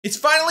It's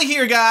finally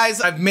here,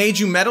 guys. I've made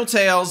you metal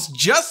tails,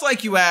 just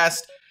like you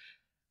asked.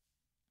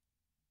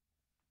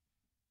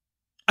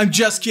 I'm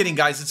just kidding,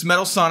 guys. It's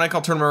Metal Sonic.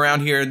 I'll turn him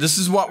around here. This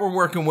is what we're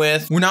working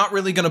with. We're not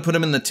really going to put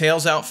him in the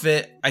Tails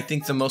outfit. I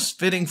think the most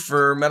fitting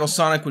for Metal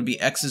Sonic would be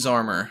X's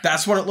armor.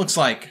 That's what it looks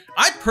like.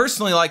 I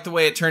personally like the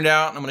way it turned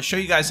out, and I'm going to show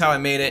you guys how I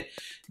made it.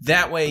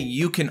 That way,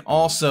 you can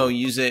also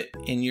use it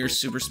in your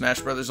Super Smash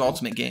Bros.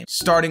 Ultimate game.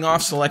 Starting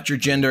off, select your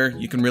gender.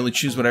 You can really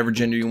choose whatever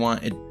gender you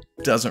want. It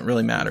doesn't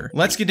really matter.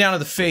 Let's get down to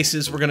the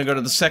faces. We're going to go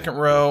to the second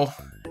row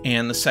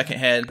and the second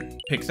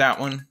head. Pick that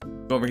one.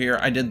 Over here,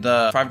 I did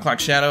the 5 o'clock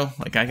shadow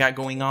like I got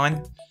going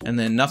on. And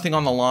then nothing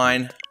on the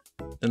line.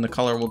 Then the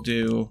color will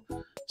do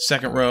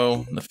second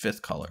row, the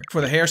 5th color.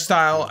 For the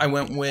hairstyle, I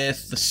went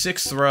with the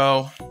 6th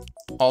row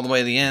all the way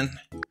to the end.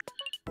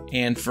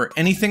 And for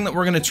anything that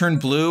we're going to turn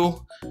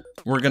blue,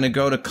 we're going to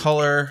go to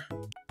color,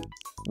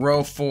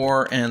 row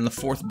 4, and the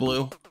 4th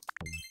blue.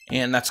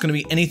 And that's going to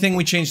be anything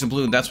we change to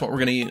blue, that's what we're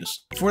going to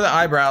use. For the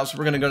eyebrows,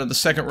 we're going to go to the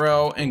second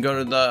row and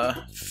go to the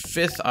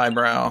 5th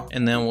eyebrow.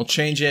 And then we'll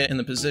change it in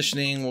the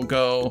positioning. We'll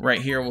go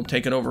right here. We'll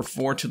take it over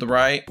 4 to the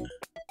right.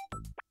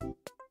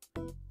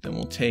 Then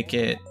we'll take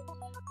it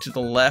to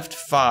the left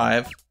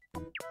 5.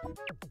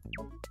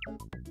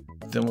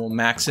 Then we'll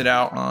max it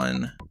out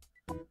on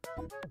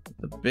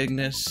the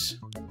bigness.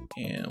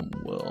 And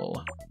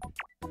we'll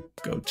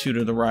go 2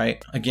 to the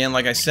right. Again,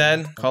 like I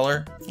said,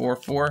 color, 4,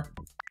 4,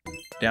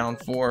 down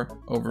 4,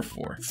 over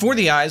 4. For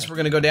the eyes, we're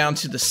gonna go down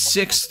to the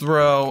 6th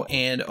row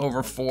and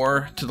over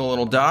 4 to the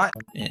little dot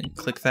and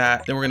click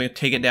that. Then we're gonna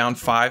take it down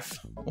 5.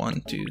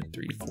 1, 2,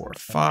 3, 4,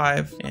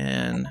 5,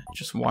 and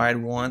just wide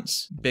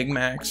once. Big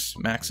max,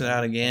 max it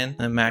out again,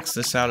 and max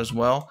this out as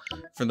well.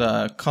 For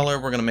the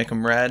color, we're gonna make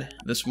them red.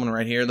 This one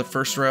right here, the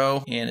first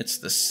row, and it's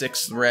the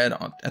 6th red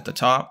at the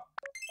top.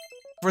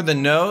 For the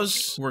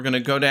nose, we're going to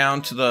go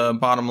down to the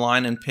bottom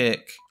line and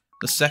pick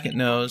the second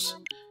nose,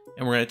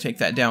 and we're going to take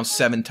that down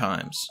 7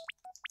 times.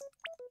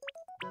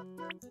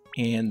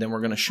 And then we're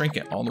going to shrink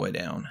it all the way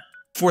down.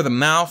 For the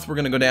mouth, we're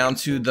going to go down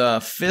to the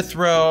 5th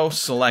row,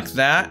 select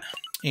that,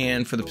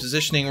 and for the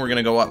positioning, we're going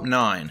to go up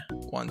 9.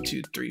 1,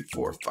 2, 3,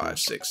 4, 5,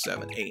 6,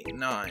 7, 8,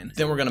 9.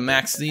 Then we're going to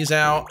max these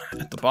out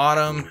at the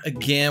bottom.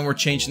 Again, we're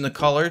changing the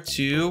color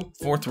to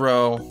 4th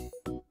row,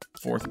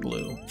 4th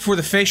blue. For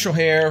the facial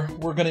hair,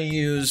 we're gonna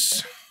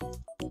use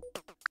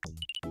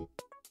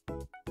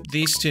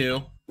these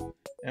two,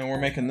 and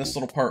we're making this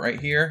little part right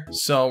here.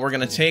 So we're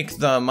gonna take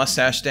the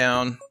mustache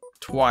down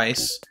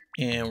twice,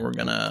 and we're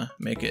gonna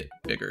make it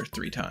bigger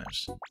 3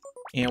 times.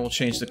 And we'll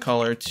change the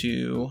color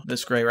to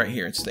this gray right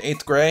here. It's the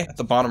 8th gray at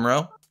the bottom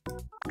row.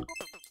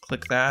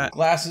 Click that.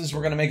 Glasses,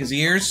 we're gonna make his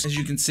ears. As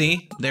you can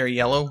see, they're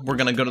yellow. We're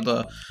gonna go to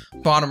the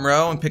bottom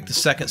row and pick the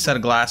second set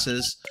of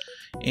glasses.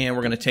 And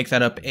we're going to take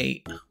that up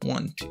 8.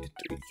 1, 2,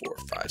 3, 4,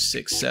 5,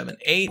 6, 7,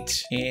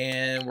 8.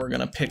 And we're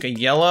going to pick a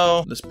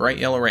yellow, this bright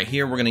yellow right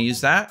here. We're going to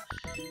use that.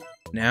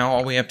 Now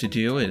all we have to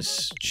do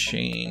is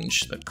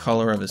change the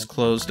color of his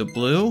clothes to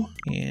blue.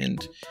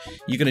 And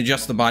you can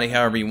adjust the body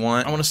however you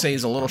want. I want to say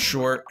he's a little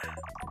short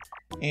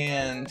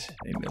and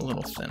maybe a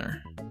little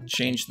thinner.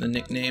 Change the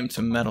nickname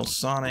to Metal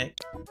Sonic.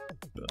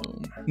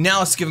 Boom. Now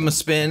let's give him a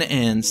spin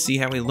and see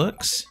how he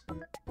looks.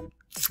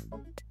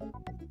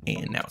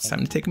 And now it's time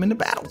to take him into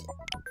battle.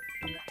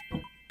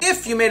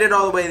 If you made it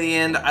all the way to the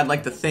end, I'd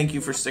like to thank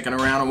you for sticking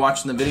around and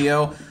watching the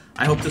video.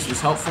 I hope this was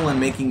helpful in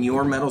making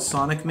your Metal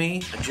Sonic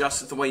Mii.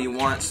 Adjust it the way you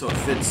want so it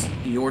fits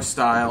your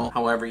style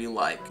however you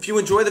like. If you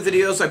enjoy the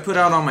videos I put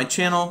out on my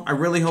channel, I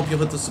really hope you'll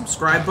hit the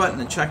subscribe button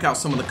and check out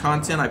some of the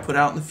content I put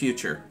out in the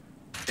future.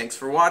 Thanks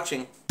for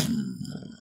watching.